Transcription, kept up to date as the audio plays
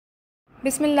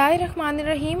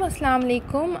बिस्मिल्लाहिर्रहमानिर्रहीम अस्सलाम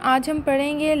वालेकुम। आज हम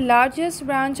पढ़ेंगे largest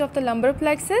branch of the lumbar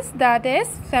plexus that is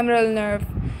femoral nerve.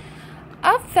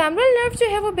 अब फेमरल नर्व जो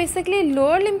है वो बेसिकली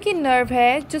लोअर लिम्ब की नर्व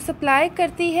है जो सप्लाई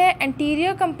करती है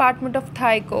एंटीरियर कंपार्टमेंट ऑफ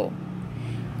थाई को।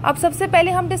 अब सबसे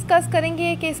पहले हम डिस्कस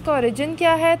करेंगे कि इसका ओरिजिन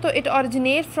क्या है। तो it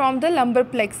originate from the lumbar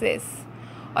plexus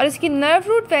और इसकी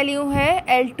नर्व रूट वैल्यू है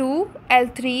L2,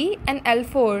 L3 एंड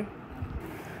L4।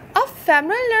 अब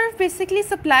फेमरल नर्व बेसिकली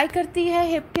सप्लाई करती है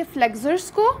हिप के फ्लेक्सर्स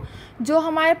को जो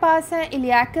हमारे पास है,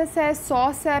 इलियाकस है,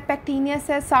 सॉस है, पेक्टिनियस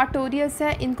है, सार्टोरियस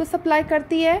है, इनको सप्लाई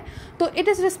करती है। तो it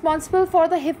is responsible for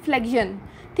the hip flexion.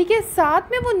 ठीक है,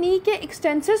 साथ में वो नी के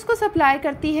एक्सटेंसर्स को सप्लाई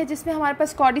करती है जिसमें हमारे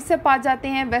पास कॉर्डिसेप आ जाते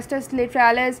हैं, wastes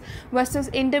लेटरालिस, wastes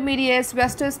intermedius,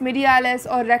 wastes medialis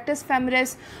और रेक्टस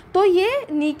फेमरिस। तो ये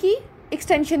नी की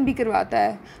एक्सटेंशन भी करवाता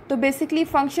है। तो बेसिकली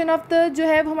फंक्शन ऑफ द जो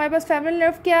है हमारे पास फेमरल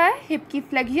नर्व क्या है, हिप की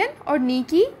फ्लेक्शन और नी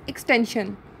की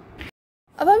एक्सटेंशन।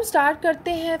 अब हम स्टार्ट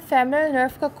करते हैं फेमरल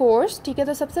नर्व का कोर्स। ठीक है,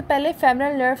 तो सबसे पहले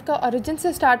फेमरल नर्व का ओरिजिन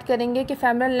से स्टार्ट करेंगे कि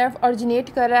फेमरल नर्व ओरिजिनेट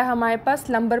कर रहा है हमारे पास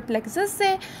लंबर प्लेक्सस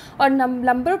से और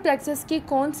लंबर प्लेक्सस की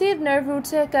कौन सी नर्व रूट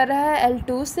से कर रहा है,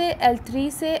 L2 से, L3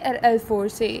 से और L4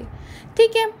 से।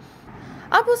 ठीक है,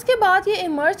 अब उसके बाद ये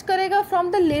इमर्ज करेगा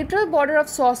from the lateral border of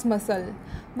sauce muscle.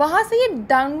 वहाँ से ये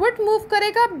डाउनवर्ड मूव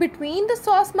करेगा between the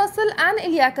sauce muscle and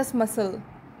इलियाकस muscle.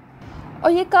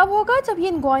 और ये कब होगा, जब ये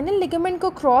इंगुइनल लिगामेंट को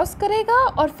क्रॉस करेगा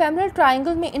और फेमरल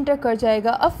ट्रायंगल में इंटर कर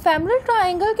जाएगा। अब फेमरल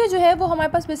ट्रायंगल के जो है वो हमारे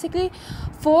पास बेसिकली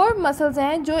 4 मसल्स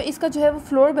हैं जो इसका जो है वो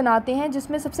फ्लोर बनाते हैं,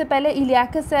 जिसमें सबसे पहले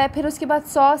इलियाकस है, फिर उसके बाद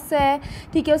सॉस है,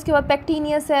 ठीक है, उसके बाद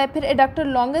पेक्टिनियस है, फिर एडक्टर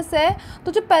लॉन्गस है।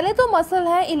 तो जो पहले 2 मसल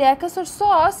हैं इलियाकस और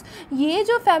सॉस, ये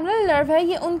जो फेमरल नर्व है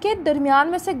ये उनके दरमियान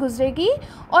में से गुजरेगी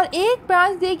और एक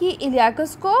ब्रांच देगी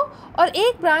इलियाकस को और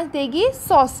एक ब्रांच देगी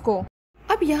सॉस को।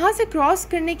 अब यहाँ से क्रॉस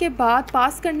करने के बाद,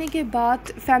 पास करने के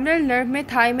बाद फेमरल नर्व में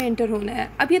थाई में एंटर होना है।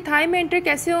 अब ये थाई में एंटर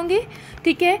कैसे होंगे,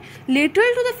 ठीक है,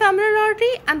 lateral to the femoral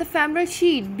artery and the femoral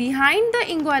sheet behind the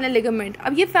inguinal ligament.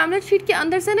 अब ये फेमरल शीट के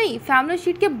अंदर से नहीं, फेमरल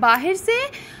शीट के बाहर से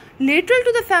lateral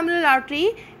to the femoral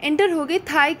artery enter हो गई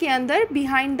थाई के अंदर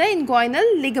बिहाइंड द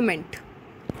इंगुइनल लिगामेंट।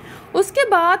 उसके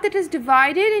बाद it is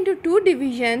divided into 2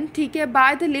 division. ठीक है,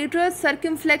 by the lateral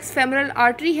circumflex femoral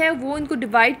artery है वो इनको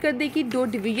डिवाइड कर देगी 2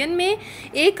 डिवीजन में।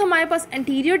 एक हमारे पास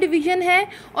एंटीरियर डिवीजन है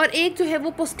और एक जो है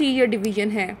वो पोस्टीरियर डिवीजन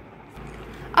है।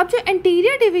 अब जो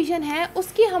एंटीरियर डिवीजन है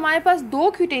उसकी हमारे पास 2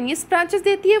 क्यूटेनियस ब्रांचेस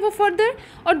देती है वो फर्दर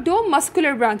और 2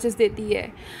 मस्कुलर ब्रांचेस देती है।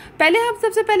 पहले हम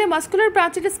सबसे पहले मस्कुलर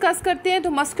ब्रांच डिस्कस करते हैं। तो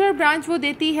मस्कुलर ब्रांच वो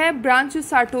देती है ब्रांच टू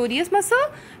सार्टोरियस मसल,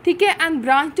 ठीक है, एंड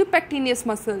ब्रांच टू पेक्टिनियस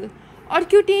मसल। और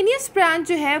क्यूटेनियस ब्रांच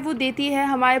जो है वो देती है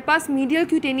हमारे पास medial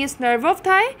cutaneous nerve of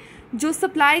thigh जो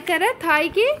सप्लाई कर रहा है थाई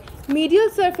के मीडियल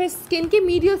सरफेस, स्किन के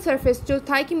मीडियल सरफेस, जो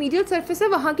थाई की मीडियल सरफेस है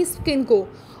वहाँ की स्किन को।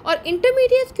 और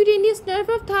intermediate cutaneous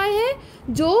nerve of thigh है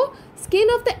जो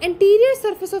skin of the anterior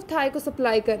surface of thigh को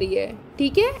सप्लाई कर रही है।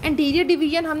 ठीक है, एंटीरियर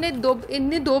डिवीजन हमने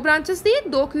इनमें 2 ब्रांचेस दी,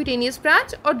 2 क्यूटेनियस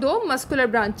ब्रांच और 2 मस्कुलर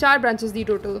ब्रांच, 4 ब्रांचेस दी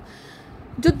टोटल।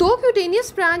 जो 2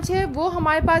 क्यूटेनियस ब्रांच है वो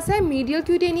हमारे पास है medial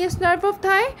cutaneous nerve of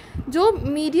thigh जो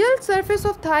मीडियल सरफेस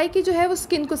ऑफ थाई की जो है वो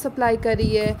स्किन को सप्लाई कर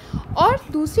रही है, और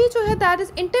दूसरी जो है that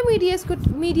is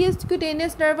intermediate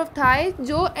cutaneous nerve of thigh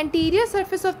जो एंटीरियर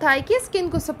सरफेस ऑफ थाई की स्किन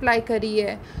को सप्लाई कर रही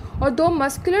है। और 2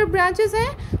 मस्कुलर ब्रांचेस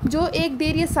हैं जो एक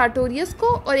दे रही है सार्टोरियस को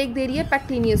और एक दे रही है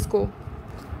पेक्टिनियस को।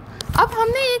 अब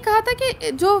हमने ये कहा था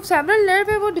कि जो फेमरल नर्व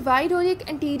है वो डिवाइड हो रही है एक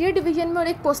एंटीरियर डिवीजन में और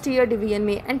एक पोस्टीरियर डिवीजन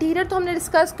में। एंटीरियर तो हमने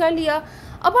डिस्कस कर लिया,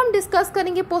 अब हम डिस्कस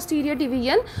करेंगे पोस्टीरियर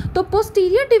डिवीजन। तो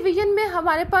पोस्टीरियर डिवीजन में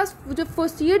हमारे पास जो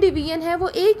पोस्टीरियर डिवीजन है वो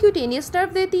एक क्यूटेनियस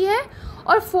नर्व देती है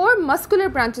और 4 मस्कुलर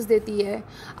ब्रांचेस देती है।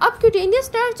 अब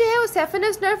क्यूटेनियस नर्व जो है वो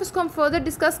सेफेनस नर्व, उसको हम फर्दर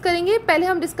डिस्कस करेंगे। पहले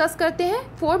हम डिस्कस करते हैं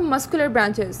 4 मस्कुलर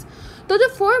ब्रांचेस। तो जो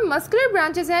 4 मस्कुलर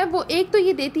ब्रांचेस हैं वो एक तो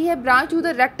ये देती है ब्रांच टू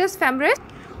द रेक्टस फेमरिस।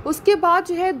 उसके बाद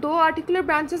जो है 2 आर्टिकुलर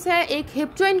ब्रांचेस है, एक हिप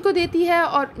जॉइंट को देती है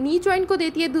और नी जॉइंट को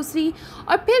देती है दूसरी,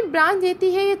 और फिर ब्रांच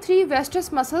देती है ये 3 वेस्टस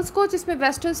मसल्स को जिसमें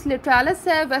वेस्टस लेटरालिस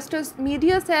है, वेस्टस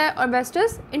मीडियस है और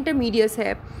वेस्टस इंटरमीडियस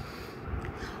है।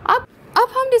 अब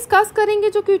हम डिस्कस करेंगे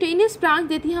जो क्यूटेनियस ब्रांच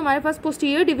देती है हमारे पास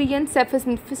पोस्टीरियर डिवीजन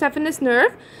सेफेनस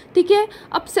नर्व। ठीक है,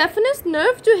 अब सेफेनस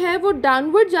नर्व जो है वो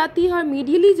डाउनवर्ड जाती है और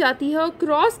मीडियली जाती है और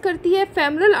क्रॉस करती है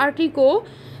फेमरल आर्टरी को,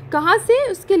 कहाँ से,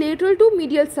 उसके लेटरल टू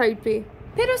मीडियल साइड पे।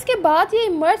 फिर उसके बाद ये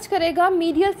इमर्ज करेगा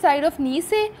मीडियल साइड ऑफ नी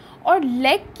से और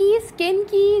लेग की स्किन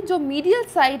की जो मीडियल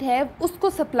साइड है उसको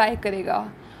सप्लाई करेगा।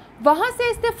 वहाँ से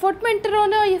इसने फुट में इंटर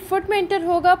होना, और ये फुट में इंटर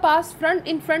होगा पास front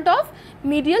in front of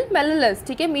medial मेलुलस,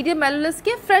 ठीक है, मीडियल मेलुलस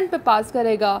के फ्रंट पे पास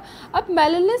करेगा। अब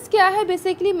मेलुलस क्या है,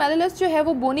 बेसिकली मेलुलस जो है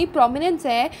वो बोनी प्रोमिनेंस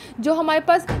है जो हमारे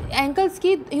पास एंकल्स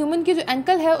की, ह्यूमन की जो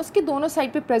एंकल है उसके दोनों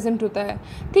साइड पे प्रेजेंट होता है,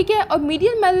 ठीक है। और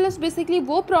मीडियल मेलुलस बेसिकली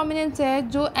वो प्रोमिनेंस है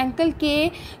जो एंकल के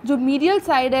जो मीडियल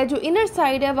साइड है, जो इनर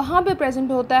साइड है, वहाँ पे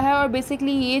प्रेजेंट होता है। और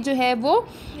बेसिकली ये जो है वो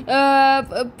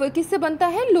किससे बनता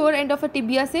है, lower end of a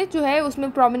tibia से जो है उसमें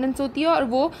प्रोमिनेंस होती है, और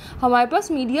वो हमारे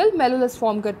पास मीडियल मेलुलस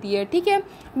फॉर्म करती है, ठीक है।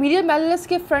 मीडियल मेलुलस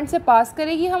के फ्रंट से पास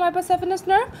करेगी हमारे पास सेफेनस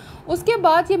नर्व। उसके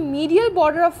बाद ये मीडियल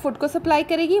बॉर्डर ऑफ फुट को सप्लाई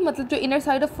करेगी, मतलब जो इनर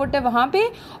साइड ऑफ फुट है वहाँ पे,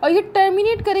 और ये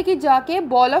टर्मिनेट करेगी जाके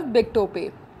बॉल ऑफ बिग टो पे,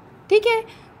 ठीक है।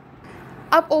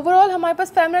 अब ओवरऑल हमारे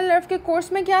पास फेमरल नर्व के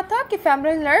कोर्स में क्या था कि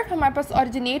फेमरल नर्व हमारे पास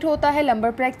ओरिजिनेट होता है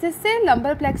लंबर प्लेक्सिस से,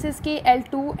 लंबर प्लेक्सिस के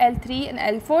L2, L3 एंड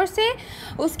L4 से।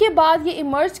 उसके बाद ये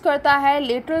इमर्ज करता है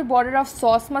lateral border of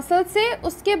sauce muscle से।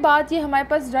 उसके बाद ये हमारे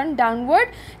पास रन डाउनवर्ड,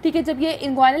 ठीक है। जब ये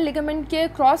इंग्वाइनल लिगामेंट के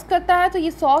क्रॉस करता है तो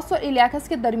ये सॉस और इलियाकस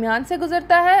के दरमियान से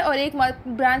गुजरता है, और एक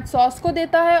ब्रांच सॉस को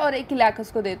देता है और एक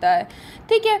इलियाकस को देता है,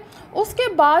 ठीक है। उसके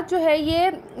बाद जो है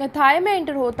ये थाई में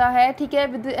एंटर होता है, ठीक है,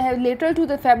 with lateral to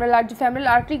the femoral artery, femoral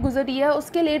artery गुजरी है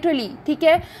उसके लेटरली, ठीक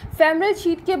है, फेमरल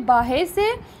शीट के बाहर से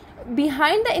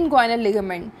बिहाइंड द इंग्वाइनल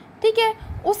लिगामेंट, ठीक है।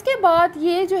 उसके बाद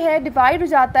ये जो है डिवाइड हो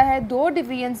जाता है दो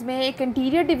डिवीजन्स में, एक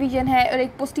एंटीरियर डिवीजन है और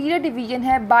एक पोस्टीरियर डिवीजन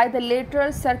है by the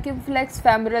lateral circumflex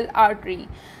femoral artery,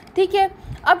 ठीक है।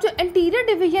 अब जो एंटीरियर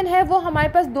डिवीजन है वो हमारे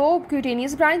पास दो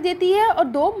क्यूटेनियस ब्रांच देती है और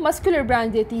दो मस्कुलर ब्रांच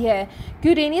देती है।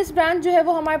 क्यूटेनियस ब्रांच जो है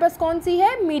वो हमारे पास कौन सी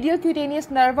है, medial cutaneous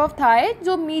nerve of thigh,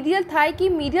 जो मीडियल थाई की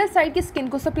मीडियल साइड की स्किन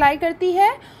को सप्लाई करती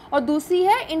है, और दूसरी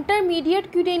है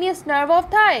intermediate cutaneous nerve of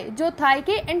thigh, जो थाई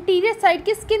के एंटीरियर साइड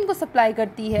की स्किन को सप्लाई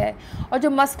करती है। और जो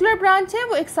मस्कुलर ब्रांच है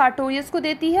वो एक सार्टोरियस को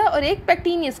देती है और एक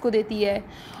पेक्टिनियस को देती है।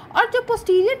 और जो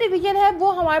पोस्टीरियर डिवीजन है वो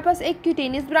हमारे पास एक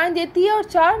क्यूटेनियस ब्रांच देती है और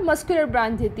 4 मस्कुलर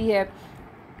ब्रांच देती है।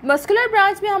 मस्कुलर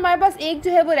ब्रांच में हमारे पास एक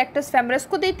जो है वो रेक्टस फेमरस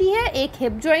को देती है, एक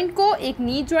हिप जॉइंट को, एक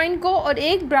नी जॉइंट को, और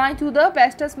एक branch to the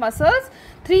wastes muscles.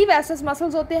 3 wastes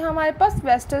muscles होते हैं हमारे पास,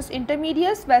 wastes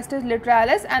intermedius, wastes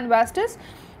लिटरालिस and wastes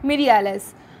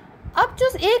medialis. अब जो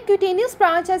एक क्यूटेनियस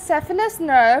ब्रांच है सेफेनस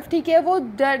नर्व, ठीक है, वो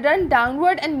रन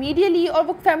डाउनवर्ड एंड मीडियली, और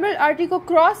वो फेमरल आर्टरी को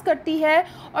क्रॉस करती है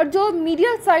और जो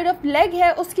मीडियल साइड ऑफ लेग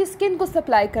है उसकी स्किन को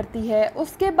सप्लाई करती है।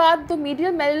 उसके बाद तो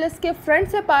मीडियल मेलुलस के फ्रंट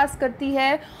से पास करती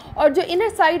है, और जो इनर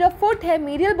साइड ऑफ फुट है,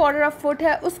 मीडियल बॉर्डर ऑफ फुट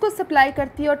है, उसको सप्लाई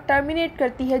करती है और टर्मिनेट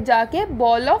करती है जाके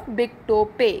बॉल ऑफ बिग टो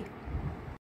पे।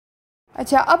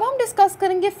 अच्छा, अब हम डिस्कस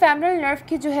करेंगे फेमरल नर्व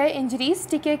की जो है इंजरीज़,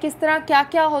 ठीक है, किस तरह क्या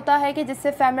क्या होता है कि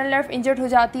जिससे फेमरल नर्व इंजर्ड हो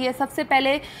जाती है। सबसे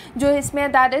पहले जो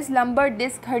इसमें that is lumbar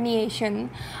disc herniation.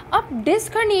 अब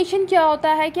डिस्क हर्निएशन क्या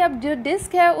होता है कि अब जो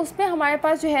डिस्क है उसमें हमारे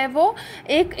पास जो है वो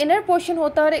एक इनर पोर्शन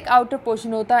होता है और एक आउटर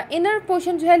पोर्शन होता है। इनर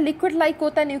पोर्शन जो है लिक्विड लाइक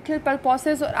होता है, न्यूक्लियर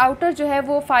पल्पोसिस, और आउटर जो है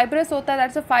वो फाइब्रस होता है,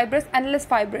 दैट्स अ फाइब्रस एनालिस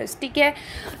फाइब्रस, ठीक है।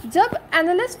 जब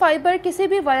एनालिस फाइबर किसी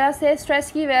भी वजह से,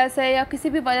 स्ट्रेस की वजह से या किसी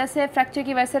भी वजह से, फ्रैक्चर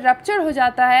की वजह से रप्चर हो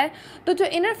जाता है, तो जो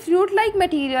इनर फ्लूइड लाइक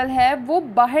मटेरियल है वो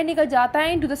बाहर निकल जाता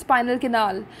है into the spinal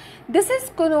canal. This is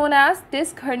known as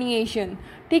disc herniation,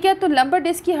 ठीक है। तो लंबर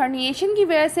डिस्क की हर्निएशन की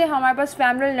वजह से हमारे पास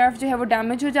फेमरल नर्व जो है वो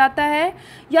डैमेज हो जाता है,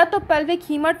 या तो पेल्विक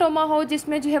हीमाटोमा हो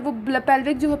जिसमें जो है वो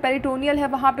पेल्विक जो पेरिटोनियल है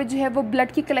वहाँ पे जो है वो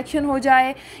ब्लड की कलेक्शन हो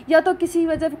जाए, या तो किसी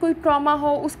वजह से कोई ट्रॉमा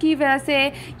हो उसकी वजह से,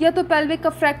 या तो पेल्विक का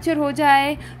फ्रैक्चर हो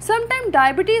जाए। समटाइम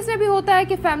डायबिटीज़ में भी होता है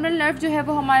कि फेमरल नर्व जो है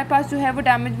वो हमारे पास जो है वो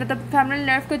डैमेज, मतलब फेमरल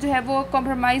नर्व का जो है वो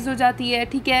कॉम्प्रोमाइज़ हो जाती है,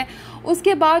 ठीक है।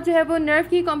 उसके बाद जो है वो नर्व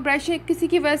की कंप्रेशन,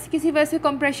 किसी वजह से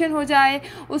कंप्रेशन हो जाए,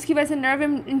 उसकी वजह से नर्व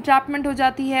इंट्रैपमेंट हो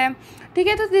जाती है, ठीक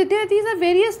है। तो दीज आर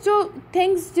वेरियस जो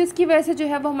थिंग्स जिसकी वजह से जो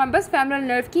है वो हमारे पास फेमरल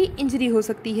नर्व की इंजरी हो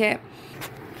सकती है।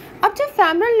 अब जब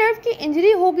फेमरल नर्व की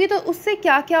इंजरी होगी तो उससे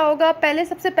क्या क्या होगा,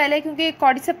 सबसे पहले क्योंकि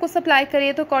कॉर्डिसेप को सप्लाई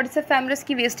करिए तो कॉर्डिसेप फेमरस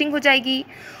की वेस्टिंग हो जाएगी।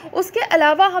 उसके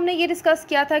अलावा हमने ये डिस्कस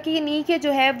किया था कि ये नी के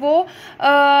जो है वो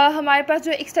हमारे पास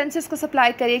जो एक्सटेंसिव्स को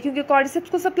सप्लाई करिए, क्योंकि कॉर्डिसेप्स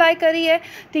को सप्लाई करी है,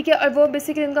 ठीक है, और वो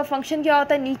बेसिकली उनका फंक्शन क्या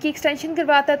होता है, नी की एक्सटेंशन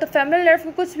करवाता है। तो फेमरल नर्व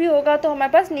को कुछ भी होगा तो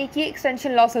हमारे पास नी की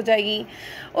एक्सटेंशन लॉस हो जाएगी।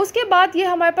 उसके बाद ये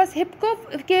हमारे पास हिप को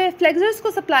के फ्लेक्सर्स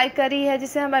को सप्लाई करी है,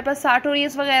 जिससे हमारे पास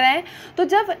सार्टोरियस वगैरह हैं। तो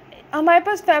जब हमारे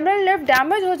पास फेमरल नर्व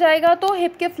डैमेज हो जाएगा तो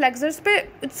हिप के फ्लेक्सर्स पे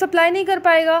सप्लाई नहीं कर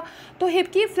पाएगा, तो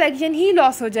हिप की फ्लेक्शन ही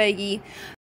लॉस हो जाएगी।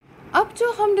 अब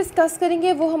जो हम डिस्कस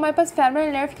करेंगे वो हमारे पास फेमरल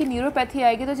नर्व की न्यूरोपैथी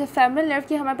आएगी। तो जब फेमरल नर्व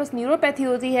की हमारे पास न्यूरोपैथी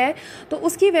होती है तो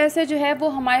उसकी वजह से जो है वो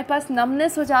हमारे पास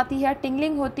नमनेस हो जाती है,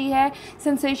 टिंगलिंग होती है,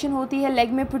 सेंसेशन होती है,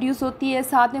 लेग में प्रोड्यूस होती है,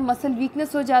 साथ में मसल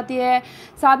वीकनेस हो जाती है,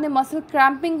 साथ में मसल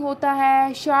क्रैम्पिंग होता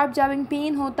है, शार्प जैबिंग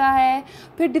पेन होता है,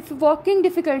 फिर वॉकिंग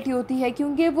डिफ़िकल्टी होती है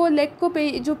क्योंकि वो लेग को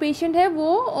जो पेशेंट है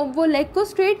वो लेग को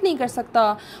स्ट्रेट नहीं कर सकता।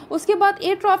 उसके बाद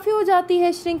एट्रोफी हो जाती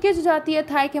है, श्रिंकेज हो जाती है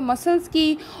थाई के मसल्स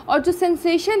की, और जो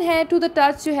सेंसेशन है टू द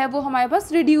टच जो है वो हमारे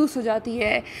पास रिड्यूस हो जाती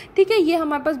है। ठीक है, ये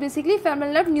हमारे पास बेसिकली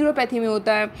फेमरल नर्व न्यूरोपैथी में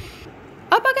होता है।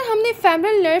 अब अगर हमने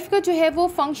फेमरल नर्व का जो है वो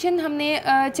फंक्शन हमने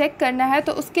चेक करना है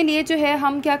तो उसके लिए जो है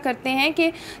हम क्या करते हैं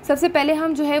कि सबसे पहले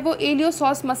हम जो है वो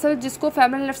एलियोसॉस मसल जिसको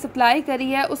फेमरल नर्व सप्लाई करी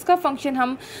है उसका फंक्शन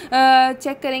हम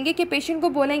चेक करेंगे कि पेशेंट को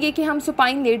बोलेंगे कि हम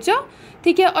सुपाइन लेट जाओ।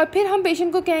 ठीक है, और फिर हम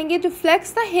पेशेंट को कहेंगे to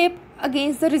flex the hip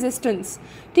against the resistance.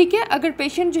 ठीक है, अगर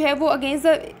पेशेंट जो है वो अगेंस्ट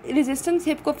द रेजिस्टेंस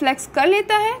हिप को फ्लेक्स कर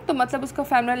लेता है तो मतलब उसका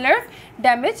फेमरल नर्व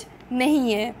डैमेज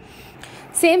नहीं है।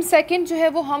 सेम सेकंड जो है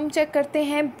वो हम चेक करते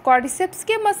हैं कॉर्डिसेप्स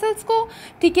के मसल्स को।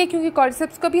 ठीक है, क्योंकि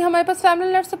कॉर्डिसेप्स को भी हमारे पास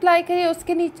फेमरल नर्व सप्लाई करे,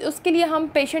 उसके लिए हम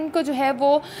पेशेंट को जो है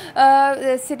वो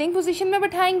सिटिंग पोजीशन में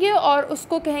बैठाएंगे और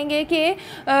उसको कहेंगे कि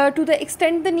to the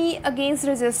extend the knee against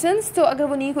resistance. तो अगर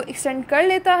वो नी को एक्सटेंड कर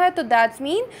लेता है तो दैट्स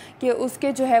मीन कि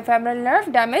उसके जो है फेमरल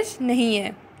नर्व डैमेज नहीं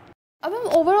है। अब हम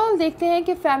ओवरऑल देखते हैं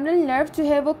कि फेमरल नर्व जो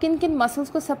है वो किन किन मसल्स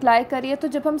को सप्लाई करी है। तो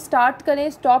जब हम स्टार्ट करें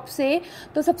स्टॉप से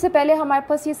तो सबसे पहले हमारे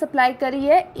पास ये सप्लाई करी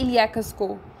है इलियाकस को,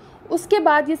 उसके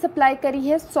बाद ये सप्लाई करी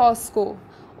है सॉस को,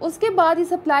 उसके बाद ये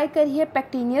सप्लाई करी है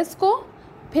पेक्टिनियस को,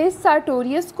 फिर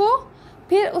सार्टोरियस को,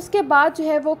 फिर उसके बाद जो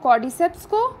है वो कॉर्डिसेप्स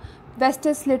को,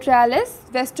 wastes लिटरालिस,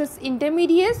 wastes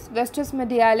intermedius, wastes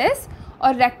medialis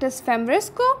और रेक्टस फेमरस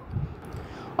को।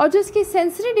 और जो इसकी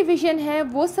सेंसरी डिवीज़न है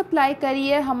वो सप्लाई करी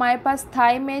है हमारे पास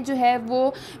थाई में जो है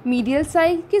वो मीडियल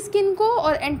साइड की स्किन को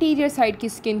और एंटीरियर साइड की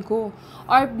स्किन को,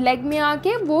 और लेग में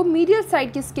आके वो मीडियल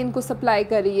साइड की स्किन को सप्लाई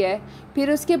करी है।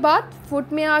 फिर उसके बाद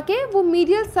फुट में आके वो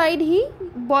मीडियल साइड ही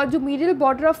जो मीडियल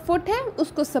बॉर्डर ऑफ फुट है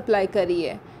उसको सप्लाई करी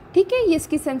है। ठीक है, ये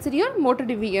इसकी सेंसरी और मोटर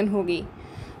डिवीज़न होगी।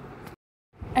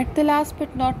 At the last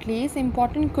but not least,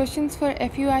 important questions for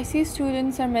FUIC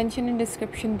students are mentioned in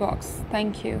description box.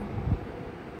 Thank you.